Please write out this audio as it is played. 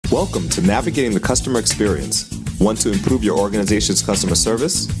Welcome to Navigating the Customer Experience. Want to improve your organization's customer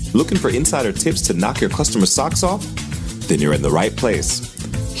service? Looking for insider tips to knock your customer socks off? Then you're in the right place.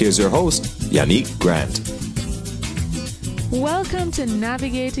 Here's your host, Yannick Grant. Welcome to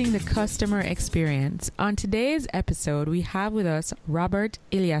Navigating the Customer Experience. On today's episode, we have with us Robert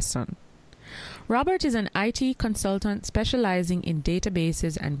Ilijason. Robert is an IT consultant specializing in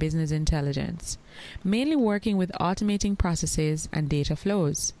databases and business intelligence, mainly working with automating processes and data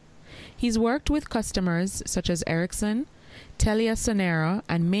flows. He's worked with customers such as Ericsson, TeliaSonera,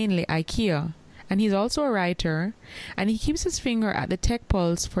 and mainly IKEA. And he's also a writer, and he keeps his finger at the tech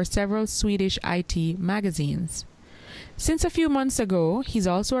pulse for several Swedish IT magazines. Since a few months ago, he's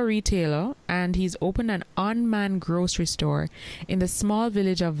also a retailer, and he's opened an unmanned grocery store in the small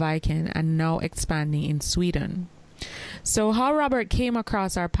village of Viken and now expanding in Sweden. So how Robert came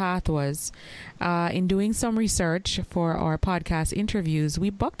across our path was, in doing some research for our podcast interviews, we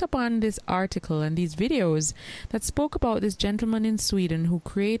bucked upon this article and these videos that spoke about this gentleman in Sweden who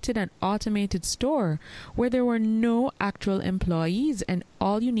created an automated store where there were no actual employees and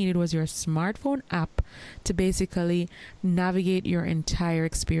all you needed was your smartphone app to basically navigate your entire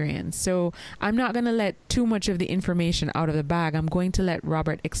experience. So I'm not going to let too much of the information out of the bag. I'm going to let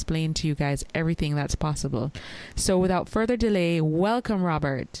Robert explain to you guys everything that's possible. So without further delay, welcome,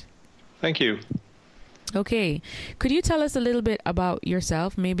 Robert. Thank you. Okay. Could you tell us a little bit about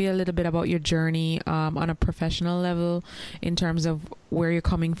yourself, maybe a little bit about your journey on a professional level in terms of where you're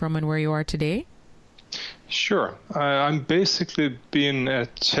coming from and where you are today? Sure. I'm basically been a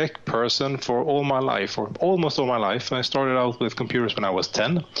tech person for all my life, or almost all my life. I started out with computers when I was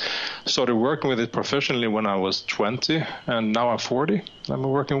 10, started working with it professionally when I was 20, and now I'm 40. I'm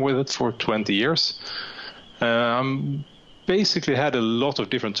working with it for 20 years. I'm basically had a lot of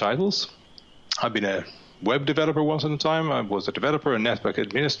different titles. I've been a web developer once in a time. I was a developer, a network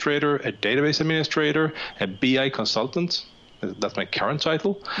administrator, a database administrator, a BI consultant. That's my current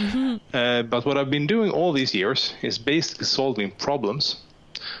title. Mm-hmm. But what I've been doing all these years is basically solving problems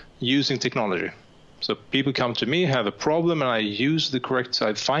using technology. So people come to me, have a problem, and I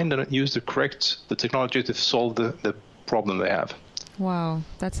find and use the technology to solve the problem they have. Wow,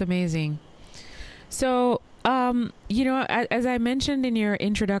 that's amazing. So, as I mentioned in your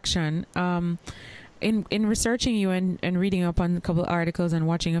introduction, in researching you and reading up on a couple articles and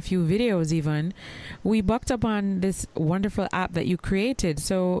watching a few videos even, we bucked up on this wonderful app that you created.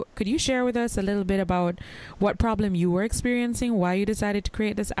 So could you share with us a little bit about what problem you were experiencing, why you decided to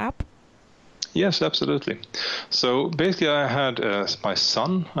create this app? Yes, absolutely. So basically I had my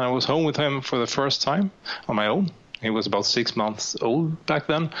son. I was home with him for the first time on my own. He was about 6 months old back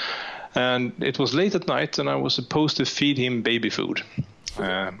then. And it was late at night and I was supposed to feed him baby food.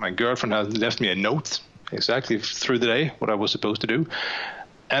 My girlfriend had left me a note exactly through the day, what I was supposed to do.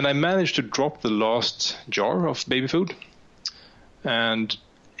 And I managed to drop the last jar of baby food. And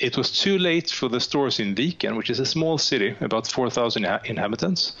it was too late for the stores in Viken, which is a small city, about 4,000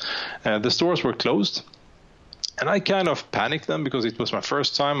 inhabitants. The stores were closed. And I kind of panicked then because it was my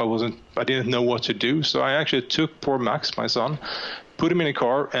first time. I didn't know what to do. So I actually took poor Max, my son, put him in a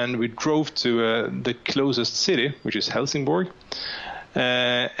car, and we drove to the closest city, which is Helsingborg.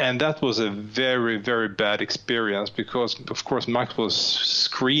 And that was a very, very bad experience because, of course, Max was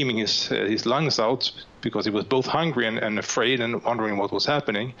screaming his lungs out because he was both hungry and afraid and wondering what was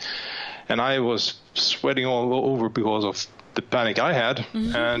happening. And I was sweating all over because of the panic I had.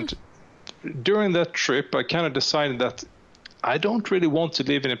 Mm-hmm. And during that trip, I kind of decided that I don't really want to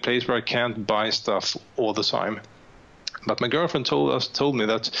live in a place where I can't buy stuff all the time. But my girlfriend told me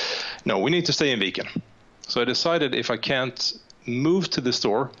that, no, we need to stay in Viken. So I decided if I can't move to the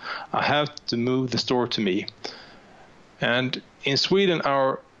store, I have to move the store to me. And in Sweden,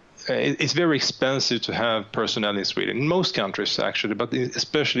 it's very expensive to have personnel in Sweden. In most countries, actually, but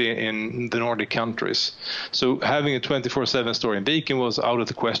especially in the Nordic countries. So having a 24/7 store in Viken was out of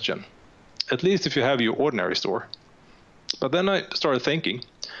the question, at least if you have your ordinary store. But then I started thinking,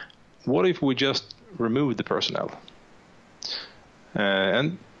 what if we just remove the personnel?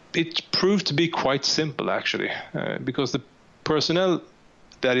 And it proved to be quite simple, actually, because the personnel,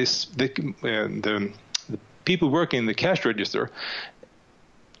 that is the people working in the cash register,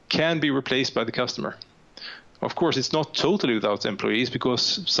 can be replaced by the customer. Of course, it's not totally without employees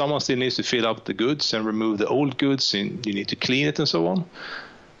because someone still needs to fill up the goods and remove the old goods, and you need to clean it and so on.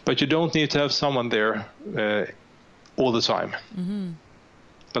 But you don't need to have someone there all the time. Mm-hmm.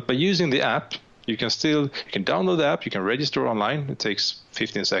 But by using the app, you can download the app, you can register online, it takes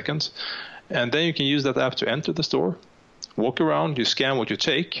 15 seconds, and then you can use that app to enter the store, walk around, you scan what you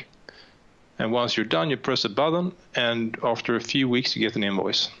take, And once you're done, you press a button, and after a few weeks, you get an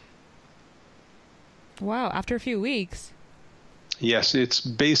invoice. Wow, after a few weeks? Yes, it's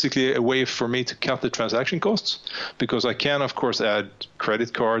basically a way for me to cut the transaction costs, because I can, of course, add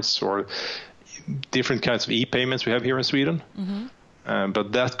credit cards or different kinds of e-payments we have here in Sweden.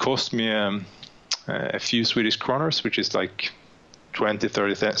 But that cost me a few Swedish kronors, which is like 20,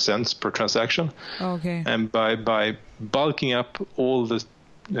 30 cents per transaction. Okay. And by bulking up all the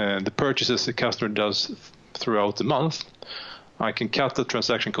purchases the customer does throughout the month, I can cut the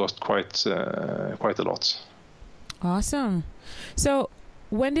transaction cost quite a lot. Awesome. So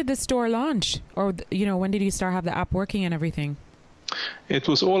when did the store launch? Or, when did you start have the app working and everything? It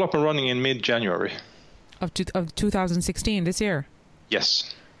was all up and running in mid-January. Of 2016, this year?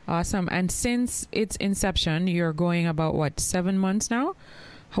 Yes. Awesome. And since its inception, you're going about, 7 months now?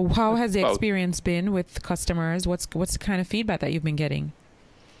 How has the experience been with customers? What's the kind of feedback that you've been getting?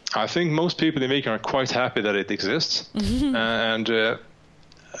 I think most people in Viken are quite happy that it exists. And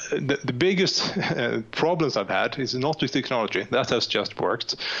the biggest problems I've had is not with technology. That has just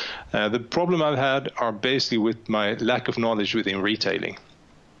worked. The problem I've had are basically with my lack of knowledge within retailing.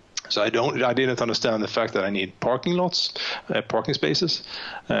 So I didn't understand the fact that I need parking lots, parking spaces.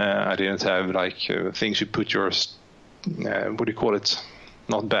 I didn't have things you put your, what do you call it?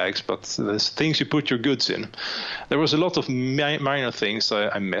 Not bags, but the things you put your goods in. There was a lot of minor things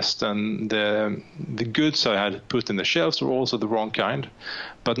I missed, and the goods I had put in the shelves were also the wrong kind.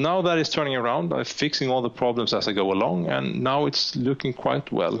 But now that is turning around, I'm fixing all the problems as I go along, and now it's looking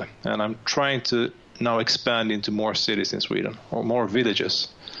quite well. And I'm trying to now expand into more cities in Sweden, or more villages,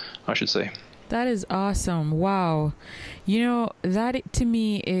 I should say. That is awesome. Wow. That to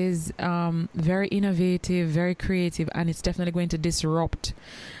me is very innovative, very creative, and it's definitely going to disrupt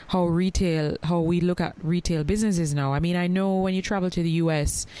how we look at retail businesses now. I mean, I know when you travel to the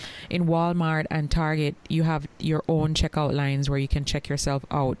US, in Walmart and Target, you have your own checkout lines where you can check yourself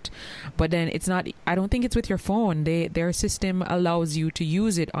out. But then I don't think it's with your phone. Their system allows you to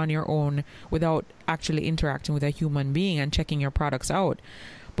use it on your own without actually interacting with a human being and checking your products out.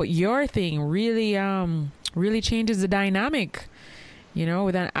 But your thing really changes the dynamic,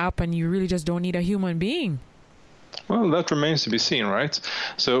 with an app, and you really just don't need a human being. Well, that remains to be seen, right?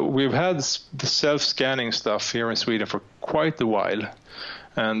 So we've had the self-scanning stuff here in Sweden for quite a while,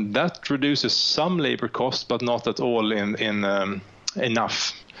 and that reduces some labor costs, but not at all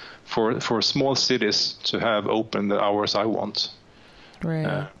enough for small cities to have open the hours I want.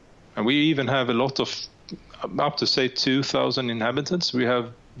 Right. And we even have a lot of, up to say 2,000 inhabitants. We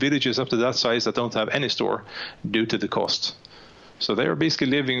have villages up to that size that don't have any store due to the cost. So they are basically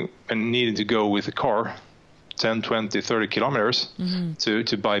living and needing to go with a car 10, 20, 30 kilometers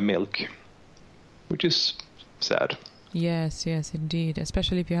to buy milk, which is sad. Yes, indeed.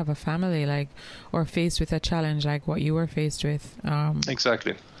 Especially if you have a family, or faced with a challenge like what you were faced with.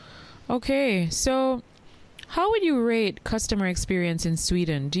 Exactly. Okay, so how would you rate customer experience in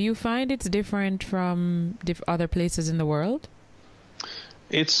Sweden? Do you find it's different from other places in the world?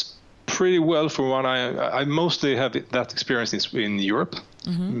 It's pretty well for what I mostly have that experience in Europe,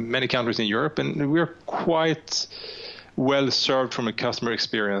 many countries in Europe, and we're quite well served from a customer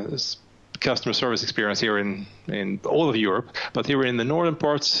service experience here in all of Europe, but here in the northern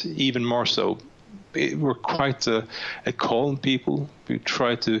parts, even more so. We're quite a calm people. We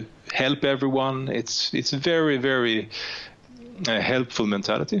try to help everyone. It's a very, very helpful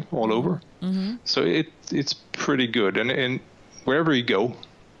mentality all over. So it's pretty good. And wherever you go,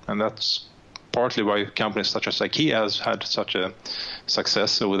 and that's partly why companies such as IKEA has had such a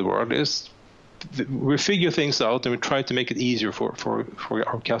success over the world, is we figure things out and we try to make it easier for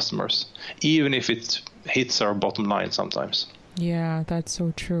our customers, even if it hits our bottom line sometimes. Yeah, that's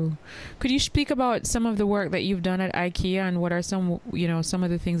so true. Could you speak about some of the work that you've done at IKEA, and what are some of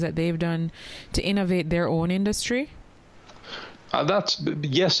the things that they've done to innovate their own industry? That's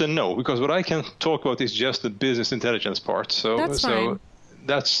yes and no, because what I can talk about is just the business intelligence part. So that's fine.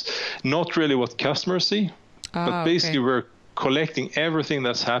 That's not really what customers see, but basically we're collecting everything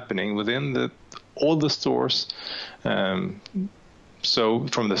that's happening within all the stores. So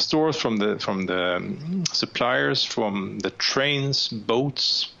from the stores, from the suppliers, from the trains,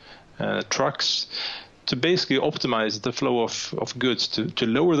 boats, trucks, to basically optimize the flow of goods, to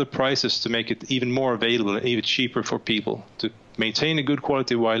lower the prices, to make it even more available and even cheaper for people, to maintain a good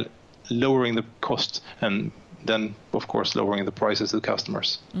quality while lowering the cost, and then, of course, lowering the prices to the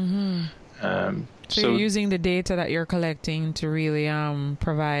customers. So you're using the data that you're collecting to really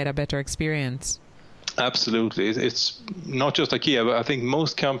provide a better experience. Absolutely. It's not just IKEA, but I think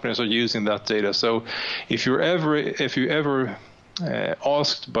most companies are using that data. So if you ever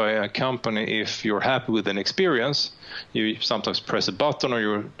asked by a company if you're happy with an experience, you sometimes press a button or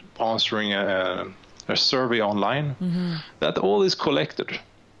you're answering a survey online. That all is collected.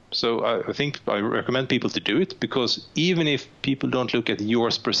 So I think I recommend people to do it, because even if people don't look at your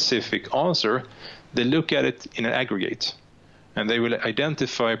specific answer, they look at it in an aggregate, and they will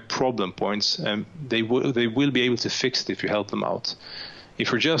identify problem points, and they will be able to fix it if you help them out.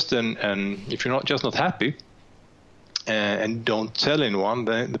 If you're just if you're not happy and don't tell anyone,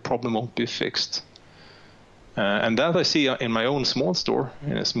 then the problem won't be fixed. And that I see in my own small store,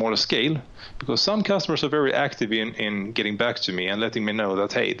 in a smaller scale, because some customers are very active in getting back to me and letting me know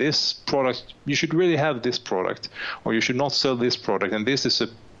that, hey, this product, you should really have this product, or you should not sell this product, and this is a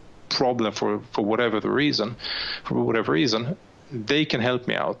problem for whatever reason, they can help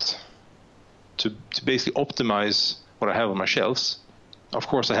me out to basically optimize what I have on my shelves. Of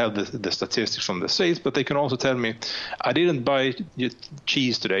course, I have the statistics from the sales, but they can also tell me, I didn't buy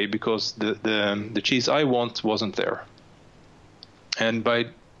cheese today because the cheese I want wasn't there. And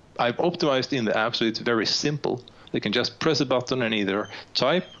I've optimized in the app, so it's very simple. They can just press a button and either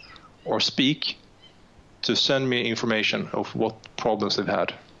type or speak to send me information of what problems they've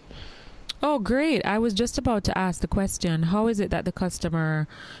had. Oh, great. I was just about to ask the question, how is it that the customer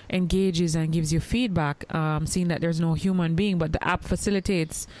engages and gives you feedback, seeing that there's no human being, but the app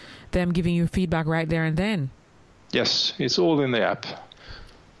facilitates them giving you feedback right there and then? Yes, it's all in the app.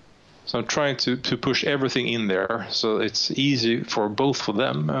 So I'm trying to push everything in there so it's easy for both for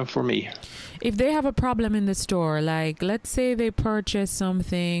them and for me. If they have a problem in the store, like let's say they purchase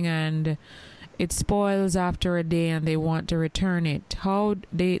something and it spoils after a day and they want to return it, how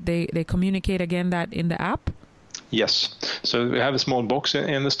they communicate again that in the app? Yes. So we have a small box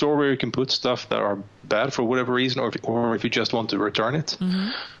in the store where you can put stuff that are bad for whatever reason, or if you just want to return it.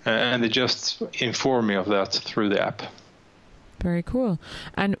 And they just inform me of that through the app. Very cool.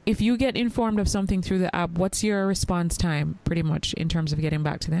 And if you get informed of something through the app, what's your response time pretty much in terms of getting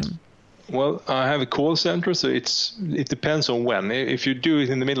back to them? Well, I have a call center, so it depends on when. If you do it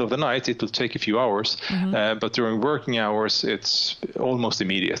in the middle of the night, it will take a few hours. But during working hours, it's almost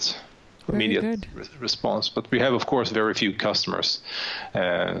immediate response. But we have, of course, very few customers,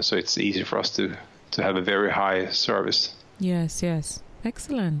 so it's easy for us to have a very high service. Yes.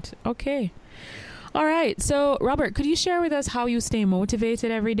 Excellent. Okay. All right. So, Robert, could you share with us how you stay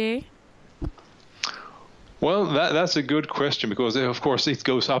motivated every day? Well, that's a good question, because, of course, it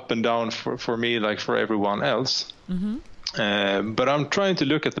goes up and down for me like for everyone else. But I'm trying to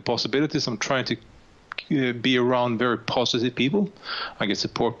look at the possibilities. I'm trying to be around very positive people. I get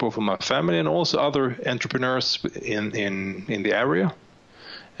support both from my family and also other entrepreneurs in the area.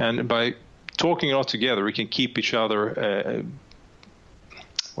 And by talking a lot together, we can keep each other,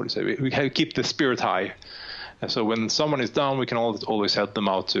 we can keep the spirit high. And so when someone is down, we can always help them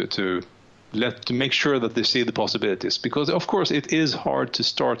out to make sure that they see the possibilities, because of course it is hard to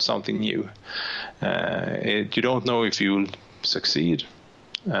start something new. You don't know if you'll succeed,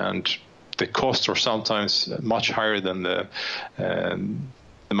 and the costs are sometimes much higher than the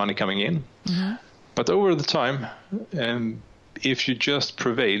money coming in. But over the time, if you just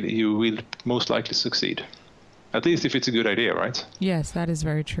prevail, you will most likely succeed, at least if it's a good idea, right? Yes, that is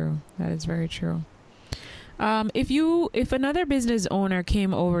very true. If another business owner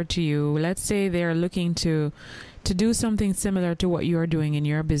came over to you, let's say they're looking to do something similar to what you're doing in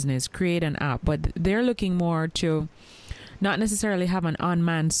your business, create an app, but they're looking more to not necessarily have an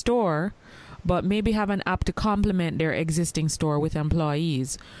unmanned store, but maybe have an app to complement their existing store with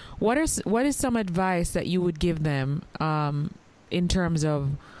employees. What is some advice that you would give them in terms of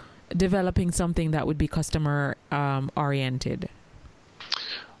developing something that would be customer oriented?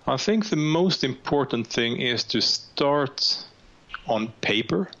 I think the most important thing is to start on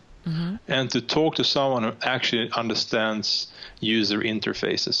paper and to talk to someone who actually understands user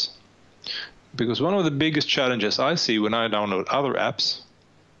interfaces. Because one of the biggest challenges I see when I download other apps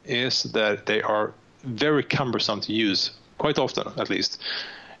is that they are very cumbersome to use, quite often at least.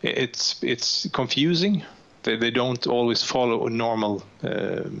 It's confusing. They don't always follow a normal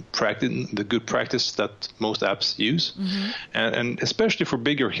practice, the good practice that most apps use. And especially for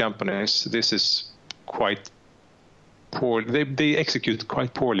bigger companies, this is quite poor. They execute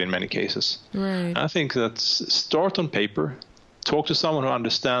quite poorly in many cases. Right. I think that start on paper, talk to someone who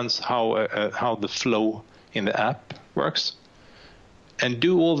understands how the flow in the app works, and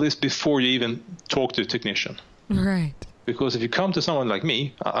do all this before you even talk to a technician. Right. Because if you come to someone like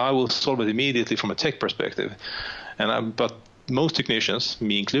me, I will solve it immediately from a tech perspective. But most technicians,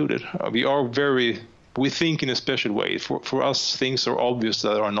 me included, we think in a special way. For us, things are obvious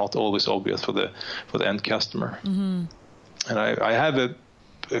that are not always obvious for the end customer. And I have a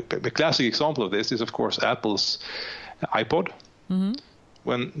classic example of this is, of course, Apple's iPod. Mm-hmm.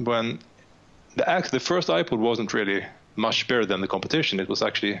 When the first iPod wasn't really much better than the competition. It was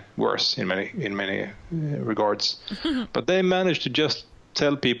actually worse in many regards. But they managed to just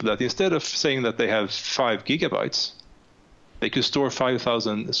tell people that instead of saying that they have 5 gigabytes, they could store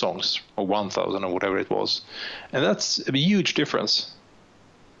 5,000 songs or 1,000 or whatever it was. And that's a huge difference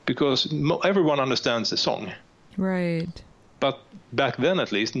because everyone understands the song. Right. But back then,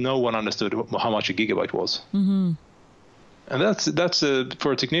 at least, no one understood how much a gigabyte was. Mm-hmm. And that's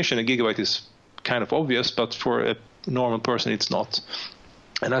for a technician, a gigabyte is kind of obvious, but for a normal person, it's not.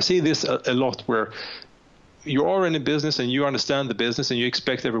 And I see this a lot where you are in a business and you understand the business and you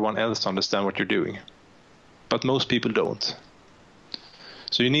expect everyone else to understand what you're doing. But most people don't.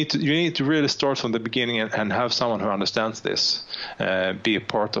 So you need to really start from the beginning and have someone who understands this, be a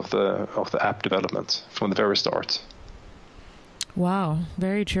part of the app development from the very start. Wow,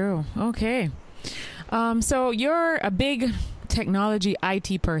 very true. Okay. So you're a big technology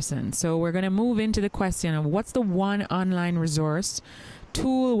IT person. So we're going to move into the question of what's the one online resource,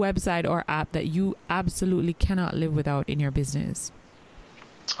 tool, website, or app that you absolutely cannot live without in your business?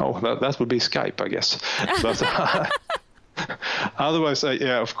 Oh, that would be Skype, I guess. But otherwise,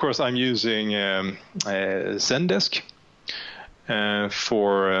 of course, I'm using Zendesk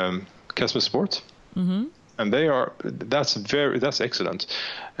for customer support. Mm-hmm. And that's excellent.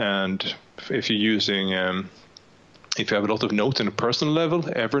 And if you're using, if you have a lot of notes on a personal level,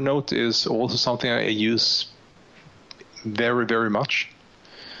 Evernote is also something I use very, very much.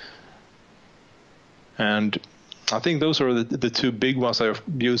 And I think those are the two big ones. I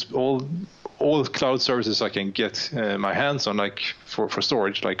use all cloud services I can get my hands on, like for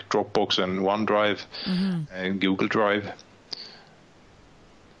storage, like Dropbox and OneDrive and Google Drive.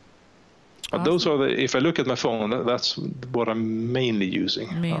 But those are if I look at my phone, that's what I'm mainly using.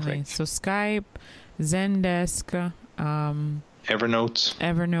 Mainly. I think. So Skype, Zendesk, Evernote,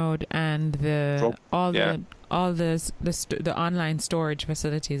 and the online storage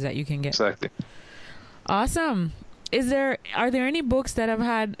facilities that you can get. Exactly. Awesome. Are there any books that have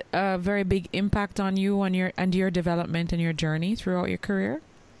had a very big impact on you and your development and your journey throughout your career?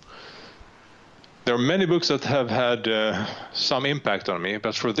 There are many books that have had some impact on me,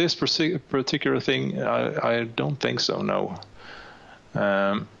 but for this particular thing, I don't think so, no.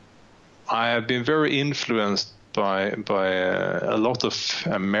 I have been very influenced by a lot of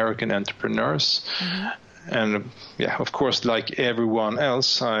American entrepreneurs. Mm-hmm. And of course, like everyone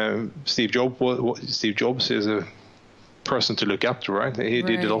else, Steve Jobs is a person to look up to, right? He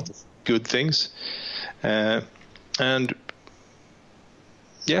did a lot of good things. I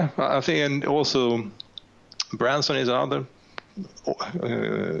think, and also Branson is another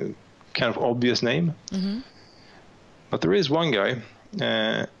kind of obvious name. Mm-hmm. But there is one guy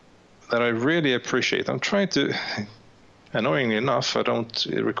that I really appreciate. I'm trying to, annoyingly enough, I don't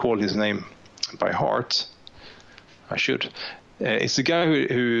recall his name by heart. I should. It's the guy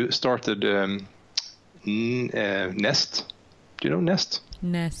who started Nest. Do you know Nest?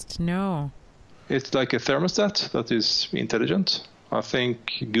 Nest, no. It's like a thermostat that is intelligent. I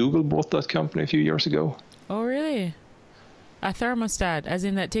think Google bought that company a few years ago. Oh, really? A thermostat, as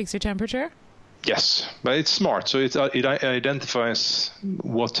in that takes your temperature? Yes, but it's smart. So it identifies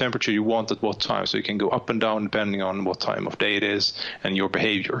what temperature you want at what time. So you can go up and down depending on what time of day it is and your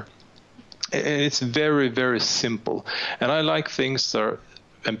behavior. It's very, very simple. And I like things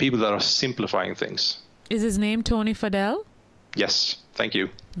and people that are simplifying things. Is his name Tony Fadell? Yes, thank you.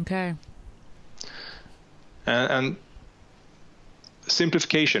 Okay. And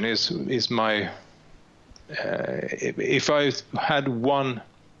simplification is my... if I had one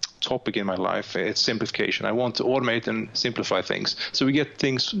topic in my life, it's simplification. I want to automate and simplify things. So we get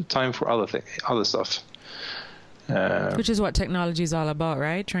time for other stuff. Which is what technology is all about,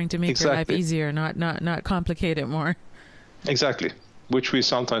 right? Trying to make your life easier, not complicate it more. Exactly, which we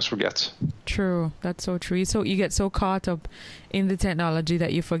sometimes forget. True, that's so true. So you get so caught up in the technology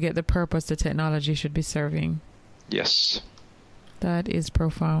that you forget the purpose the technology should be serving. Yes. That is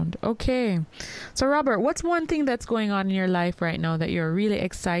profound. Okay. So Robert, what's one thing that's going on in your life right now that you're really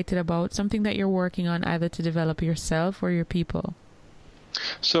excited about, something that you're working on either to develop yourself or your people?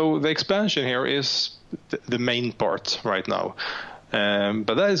 So the expansion here is the main part right now.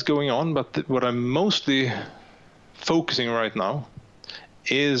 But that is going on. But what I'm mostly focusing right now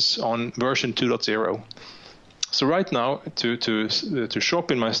is on version 2.0. So right now, to shop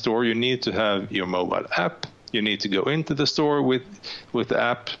in my store, you need to have your mobile app. You need to go into the store with the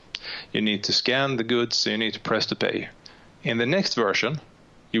app. You need to scan the goods. You need to press to pay. In the next version,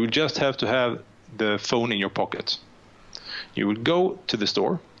 you will just have to have the phone in your pocket. You will go to the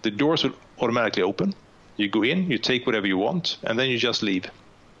store. The doors will automatically open. You go in, you take whatever you want, and then you just leave.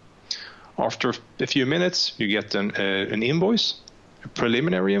 After a few minutes, you get an invoice, a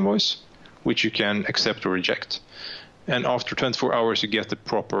preliminary invoice, which you can accept or reject. And after 24 hours, you get the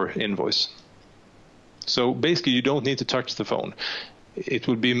proper invoice. So basically, you don't need to touch the phone. It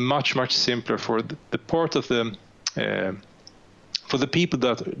will be much, much simpler for the part of the for the people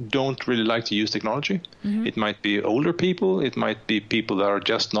that don't really like to use technology. Mm-hmm. It might be older people. It might be people that are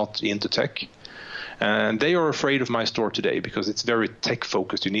just not into tech. And they are afraid of my store today because it's very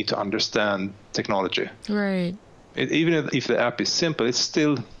tech-focused. You need to understand technology. Right. Even if the app is simple, it's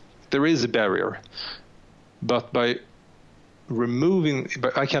still, there is a barrier. But I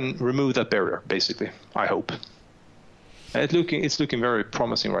can remove that barrier, basically, I hope. It's looking very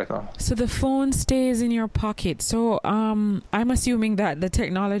promising right now. So the phone stays in your pocket. So I'm assuming that the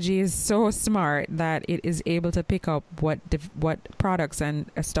technology is so smart that it is able to pick up what products and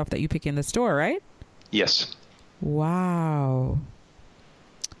stuff that you pick in the store, right? Yes. Wow.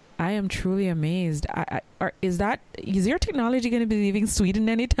 I am truly amazed. Is your technology going to be leaving Sweden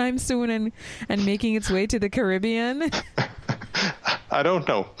anytime soon and making its way to the Caribbean? I don't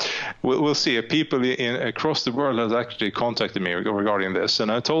know. We'll see. People across the world have actually contacted me regarding this,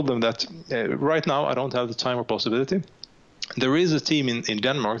 and I told them that right now I don't have the time or possibility. There is a team in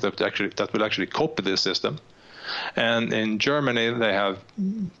Denmark that will actually copy this system, and in Germany they have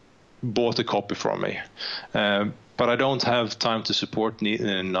bought a copy from me, but I don't have time to support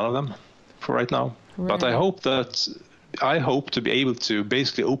none of them for right now. Right. But I hope to be able to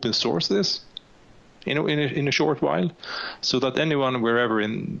basically open source this in a short while, so that anyone wherever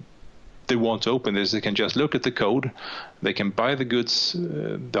they want to open this, they can just look at the code, they can buy the goods,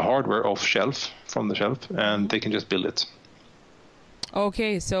 the hardware from the shelf, and they can just build it.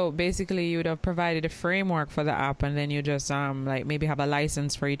 Okay, so basically you would have provided a framework for the app, and then you just like maybe have a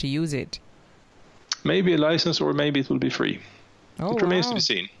license for you to use it. Maybe a license, or maybe it will be free. It remains to be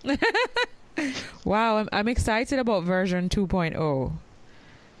seen. Wow, I'm excited about version 2.0.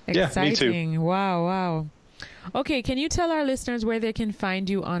 Exciting. Yeah, me too. Wow. Okay, can you tell our listeners where they can find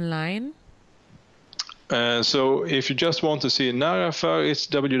you online? So if you just want to see Narafar, it's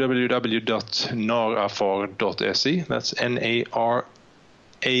www.narafar.se. That's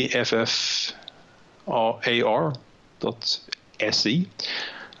NARAFFAR.se,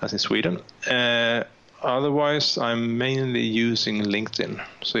 as in Sweden. Otherwise, I'm mainly using LinkedIn.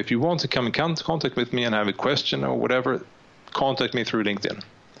 So if you want to come in contact with me and have a question or whatever, contact me through LinkedIn.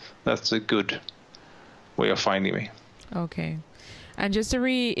 That's a good way of finding me. Okay. And just to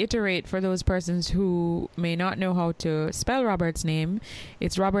reiterate for those persons who may not know how to spell Robert's name,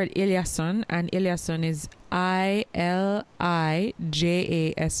 it's Robert Ilijason, and Ilijason is Ilijason,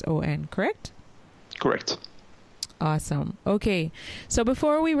 correct? Correct. Awesome. Okay. So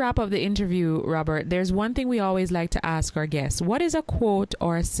before we wrap up the interview, Robert, there's one thing we always like to ask our guests. What is a quote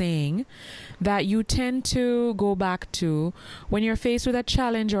or a saying that you tend to go back to when you're faced with a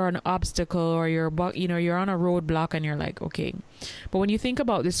challenge or an obstacle, or you're on a roadblock and you're like, okay. But when you think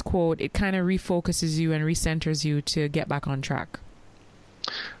about this quote, it kind of refocuses you and recenters you to get back on track.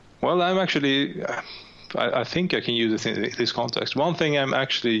 Well, I'm actually... I think I can use it in this context. One thing I'm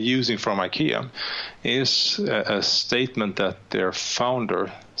actually using from IKEA is a statement that their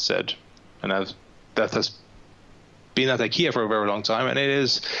founder said, and that has been at IKEA for a very long time, and it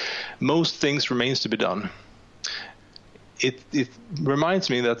is, most things remains to be done. It reminds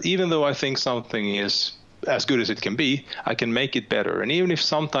me that even though I think something is as good as it can be, I can make it better. And even if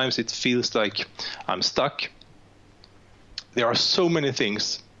sometimes it feels like I'm stuck, there are so many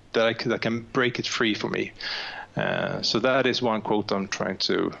things that can break it free for me. So that is one quote I'm trying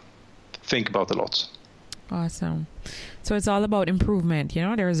to think about a lot. Awesome. So it's all about improvement.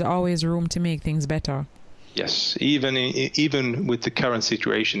 There's always room to make things better. Yes, even with the current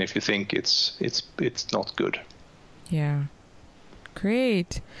situation, if you think it's not good. Yeah.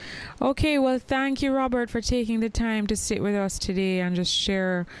 Great. Okay, well, thank you, Robert, for taking the time to sit with us today and just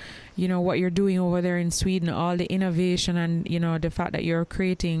share what you're doing over there in Sweden, all the innovation, and the fact that you're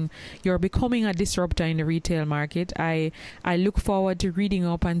becoming a disruptor in the retail market. I look forward to reading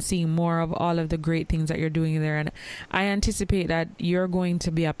up and seeing more of all of the great things that you're doing there, and I anticipate that you're going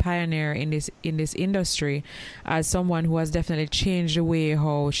to be a pioneer in this industry, as someone who has definitely changed the way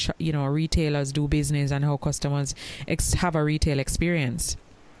how retailers do business and how customers have a retail experience.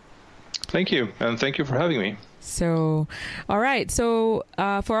 Thank you, and thank you for having me. So, all right. So,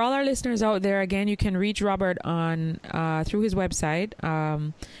 for all our listeners out there, again, you can reach Robert on through his website,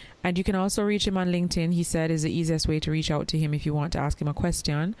 And you can also reach him on LinkedIn. He said is the easiest way to reach out to him if you want to ask him a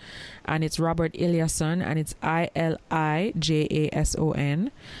question. And it's Robert Ilijason, and it's Ilijason.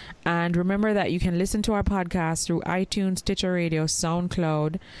 And remember that you can listen to our podcast through iTunes, Stitcher Radio,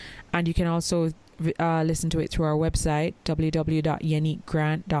 SoundCloud, and you can also listen to it through our website,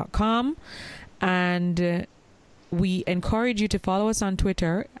 www.yannickgrant.com. And we encourage you to follow us on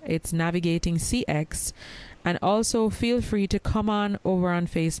Twitter. It's Navigating CX. And also feel free to come on over on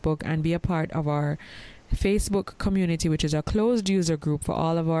Facebook and be a part of our Facebook community, which is a closed user group for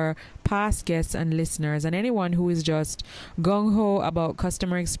all of our past guests and listeners and anyone who is just gung-ho about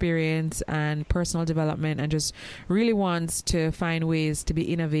customer experience and personal development and just really wants to find ways to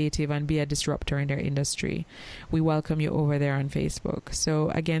be innovative and be a disruptor in their industry. We welcome you over there on Facebook. So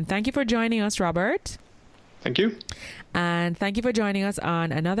again, thank you for joining us, Robert. Thank you. And thank you for joining us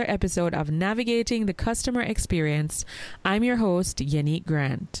on another episode of Navigating the Customer Experience. I'm your host, Yannick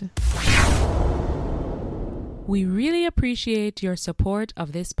Grant. We really appreciate your support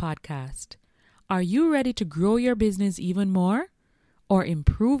of this podcast. Are you ready to grow your business even more? Or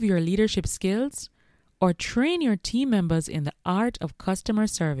improve your leadership skills? Or train your team members in the art of customer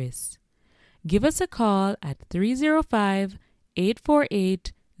service? Give us a call at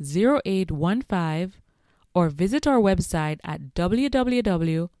 305-848-0815 or visit our website at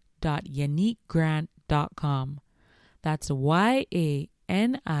www.yannickgrant.com. That's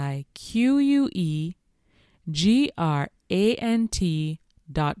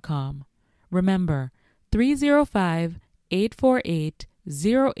YANNIQUEGRANT.com. Remember,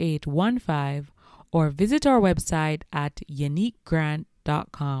 305-848-0815 or visit our website at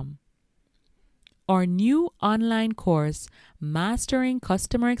yannickgrant.com. Our new online course, Mastering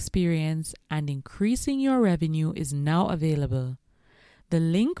Customer Experience and Increasing Your Revenue, is now available. The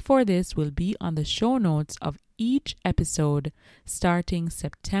link for this will be on the show notes of each episode starting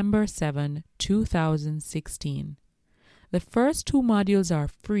September 7, 2016. The first 2 modules are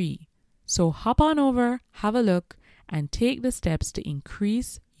free, so hop on over, have a look, and take the steps to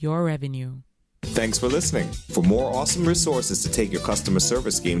increase your revenue. Thanks for listening. For more awesome resources to take your customer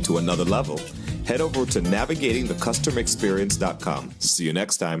service game to another level, head over to navigatingthecustomerexperience.com. See you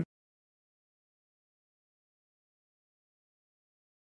next time.